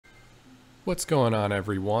What's going on,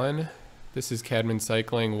 everyone? This is Cadman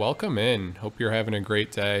Cycling. Welcome in. Hope you're having a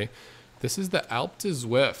great day. This is the Alpe du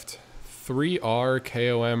Zwift 3R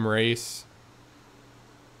KOM race.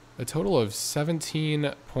 A total of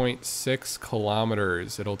 17.6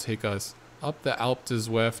 kilometers. It'll take us up the Alpe du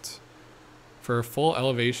Zwift for a full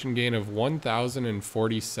elevation gain of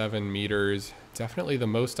 1,047 meters. Definitely the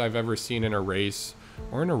most I've ever seen in a race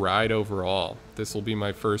or in a ride overall. This will be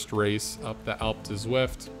my first race up the Alpe du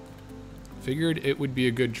Zwift. Figured it would be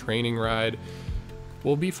a good training ride.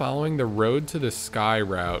 We'll be following the Road to the Sky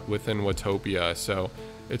route within Watopia, so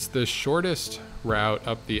it's the shortest route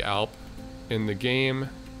up the Alpe in the game.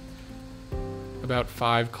 About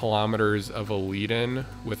 5 kilometers of a lead-in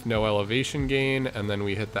with no elevation gain, and then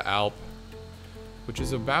we hit the Alpe, which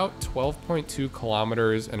is about 12.2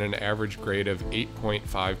 kilometers and an average grade of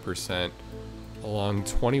 8.5% along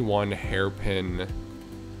 21 hairpin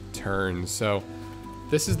turns. So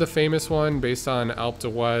this is the famous one based on Alpe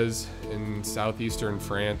d'Huez in southeastern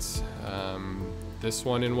France. This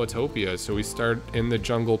one in Watopia. So we start in the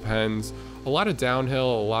jungle pens, a lot of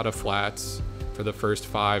downhill, a lot of flats for the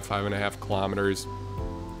first 5.5 kilometers.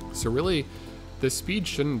 So really, the speed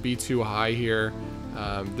shouldn't be too high here.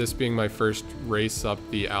 This being my first race up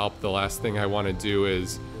the Alpe, the last thing I want to do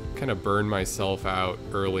is kind of burn myself out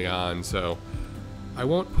early on. So I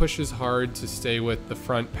won't push as hard to stay with the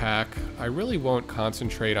front pack. I really won't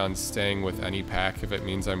concentrate on staying with any pack if it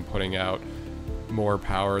means I'm putting out more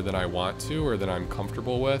power than I want to or than I'm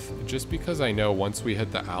comfortable with, just because I know once we hit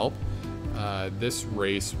the Alpe, this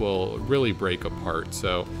race will really break apart.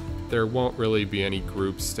 So there won't really be any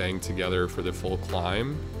groups staying together for the full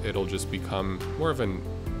climb. It'll just become more of an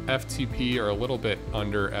FTP or a little bit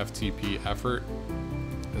under FTP effort,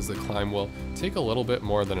 as the climb will take a little bit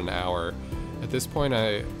more than an hour. At this point,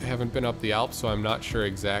 I haven't been up the Alpe, so I'm not sure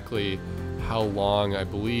exactly how long. I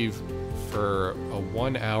believe for a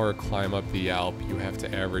 1 hour climb up the Alpe, you have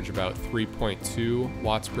to average about 3.2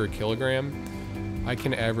 watts per kilogram. I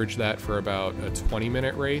can average that for about a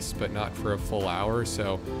 20-minute race, but not for a full hour.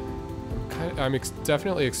 So I'm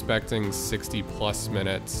definitely expecting 60 plus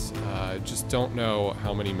minutes. Just don't know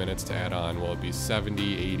how many minutes to add on. Will it be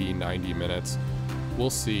 70, 80, 90 minutes?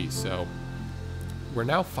 We'll see. So we're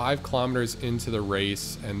now 5 kilometers into the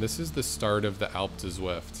race, and this is the start of the Alpe du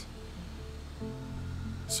Zwift.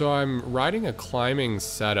 So I'm riding a climbing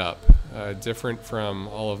setup, different from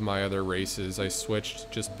all of my other races. I switched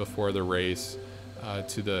just before the race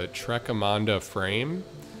to the Trekkimanda frame,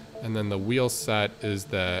 and then the wheel set is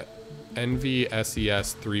the Envy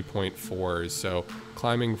SES 3.4s. So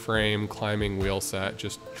climbing frame, climbing wheel set,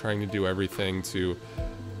 just trying to do everything to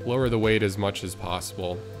lower the weight as much as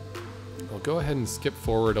possible. I'll go ahead and skip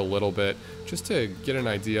forward a little bit just to get an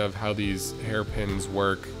idea of how these hairpins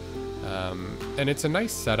work. And it's a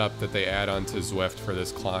nice setup that they add onto Zwift for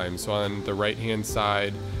this climb. So on the right-hand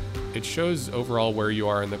side, it shows overall where you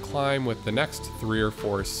are in the climb with the next 3 or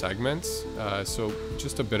 4 segments. So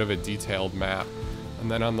just a bit of a detailed map. And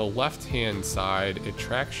then on the left-hand side, it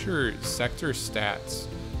tracks your sector stats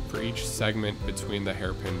for each segment between the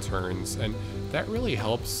hairpin turns. And that really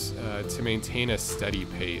helps to maintain a steady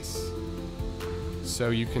pace.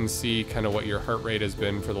 So you can see kind of what your heart rate has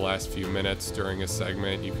been for the last few minutes during a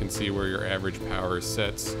segment. You can see where your average power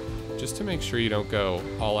sits, just to make sure you don't go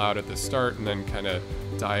all out at the start and then kind of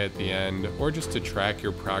die at the end, or just to track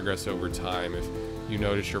your progress over time. If you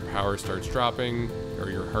notice your power starts dropping or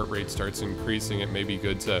your heart rate starts increasing, it may be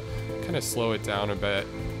good to kind of slow it down a bit,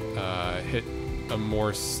 hit a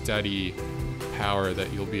more steady power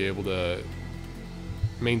that you'll be able to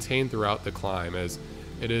maintain throughout the climb, as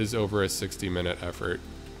it is over a 60-minute effort.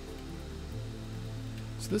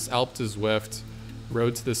 So this Alpe du Zwift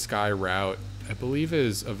Road to the Sky route, I believe,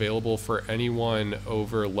 is available for anyone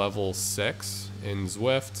over level 6 in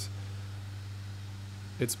Zwift.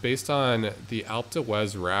 It's based on the Alpe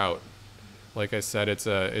d'Huez route. Like I said, it's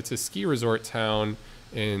a ski resort town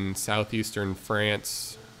in southeastern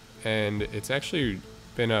France, and it's actually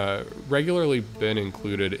been regularly been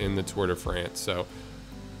included in the Tour de France. So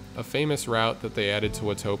a famous route that they added to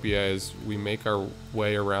Watopia is we make our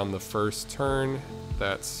way around the first turn.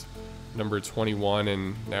 That's number 21,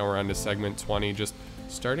 and now we're on to segment 20, just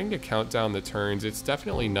starting to count down the turns. It's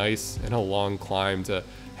definitely nice in a long climb to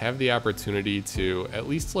have the opportunity to at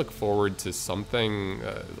least look forward to something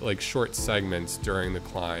like short segments during the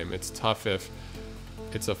climb. It's tough if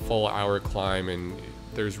it's a full hour climb and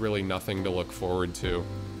there's really nothing to look forward to.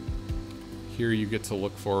 Here you get to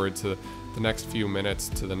look forward to the next few minutes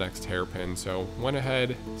to the next hairpin. So went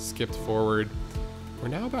ahead, skipped forward. We're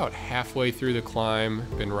now about halfway through the climb,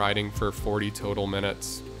 been riding for 40 total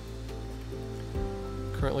minutes.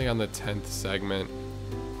 currently on the 10th segment,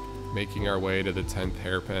 making our way to the 10th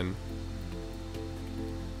hairpin.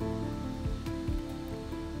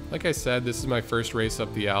 Like I said, this is my first race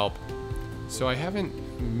up the Alp, so I haven't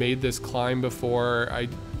made this climb before. I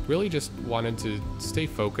really just wanted to stay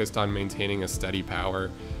focused on maintaining a steady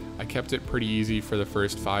power. I kept it pretty easy for the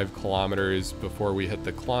first 5 kilometers before we hit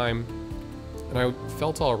the climb, and I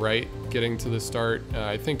felt all right getting to the start.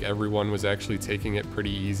 I think everyone was actually taking it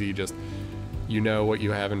pretty easy, just you know what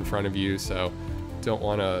you have in front of you, so don't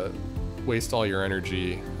want to waste all your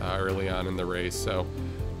energy early on in the race. So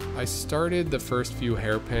I started the first few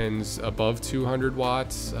hairpins above 200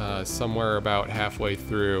 watts, somewhere about halfway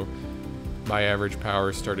through. My average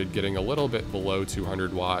power started getting a little bit below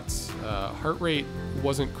 200 watts. Heart rate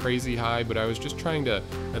wasn't crazy high, but I was just trying to,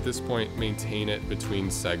 at this point, maintain it between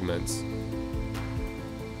segments.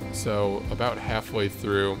 So about halfway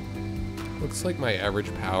through, looks like my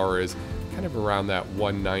average power is kind of around that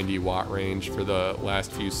 190 watt range for the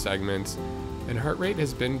last few segments. And heart rate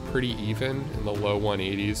has been pretty even in the low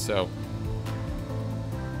 180s, so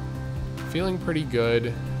feeling pretty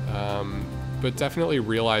good. But definitely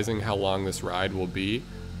realizing how long this ride will be.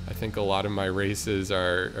 I think a lot of my races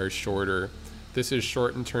are shorter. This is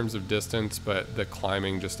short in terms of distance, but the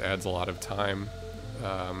climbing just adds a lot of time.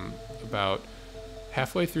 About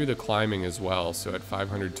halfway through the climbing as well, so at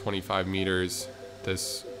 525 meters,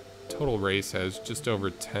 this total race has just over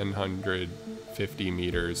 1,050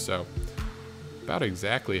 meters, so about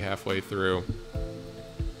exactly halfway through,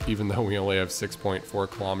 even though we only have 6.4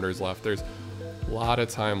 kilometers left. There's a lot of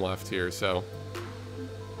time left here, so.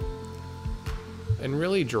 And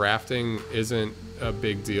really drafting isn't a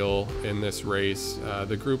big deal in this race.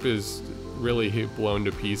 The group is really blown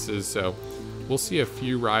to pieces, so we'll see a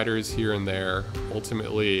few riders here and there.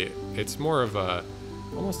 Ultimately, it's more of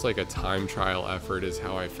almost like a time trial effort is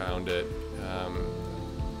how I found it.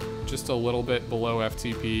 Just a little bit below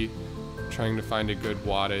FTP, trying to find a good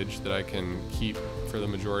wattage that I can keep for the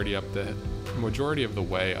majority of the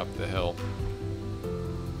way up the hill.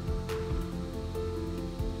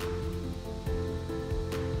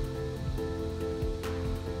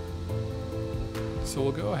 So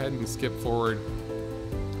we'll go ahead and skip forward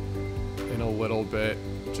in a little bit,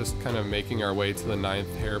 just kind of making our way to the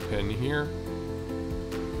 9th hairpin here.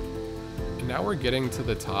 And now we're getting to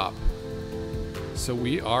the top. So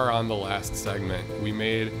we are on the last segment. We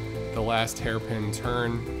made the last hairpin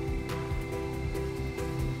turn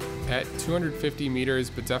at 250 meters,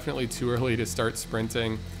 but definitely too early to start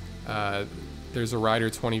sprinting. There's a rider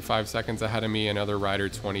 25 seconds ahead of me, another rider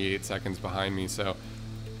 28 seconds behind me, so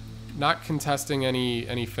not contesting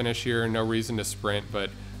any finish here, no reason to sprint, but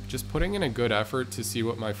just putting in a good effort to see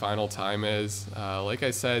what my final time is. Like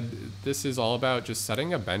I said, this is all about just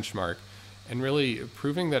setting a benchmark and really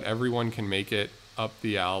proving that everyone can make it up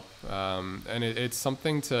the Alp. And it's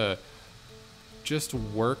something to just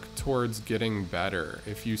work towards getting better.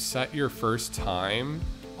 If you set your first time,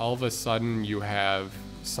 all of a sudden you have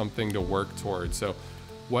something to work towards. So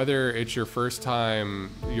whether it's your first time,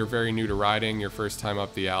 you're very new to riding, your first time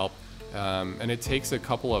up the Alp, and it takes a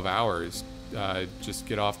couple of hours. Just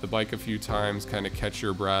get off the bike a few times, kind of catch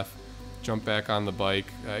your breath, jump back on the bike.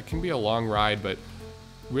 It can be a long ride, but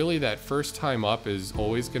really that first time up is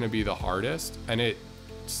always going to be the hardest, and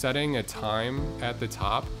setting a time at the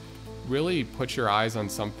top really puts your eyes on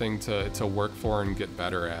something to work for and get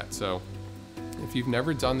better at. So if you've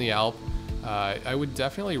never done the Alp, I would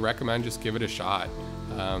definitely recommend just give it a shot.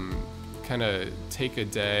 Kind of take a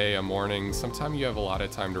day, a morning, sometime you have a lot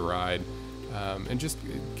of time to ride, and just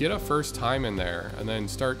get a first time in there and then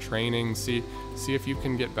start training, see if you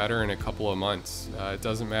can get better in a couple of months. It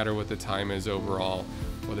doesn't matter what the time is overall,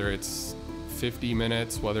 whether it's 50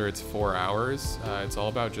 minutes, whether it's 4 hours, it's all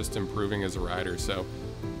about just improving as a rider. So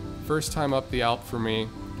first time up the Alp for me,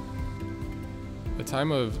 a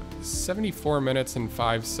time of 74 minutes and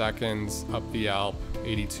 5 seconds up the Alp,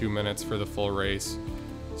 82 minutes for the full race.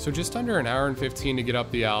 So just under an hour and 15 to get up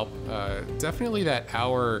the Alp. Definitely that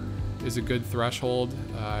hour is a good threshold.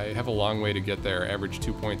 I have a long way to get there. Average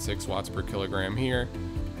 2.6 watts per kilogram here.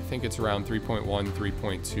 I think it's around 3.1,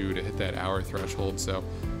 3.2 to hit that hour threshold. So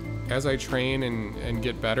as I train and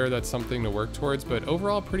get better, that's something to work towards. But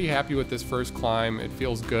overall, pretty happy with this first climb. It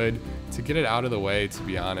feels good to get it out of the way, to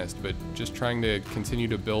be honest, but just trying to continue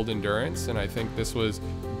to build endurance. And I think this was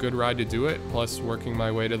a good ride to do it, plus working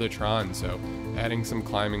my way to the Tron. So adding some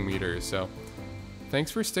climbing meters. So thanks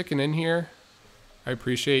for sticking in here. I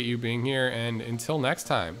appreciate you being here, and until next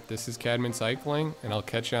time, this is Cadman Cycling, and I'll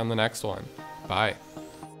catch you on the next one. Bye.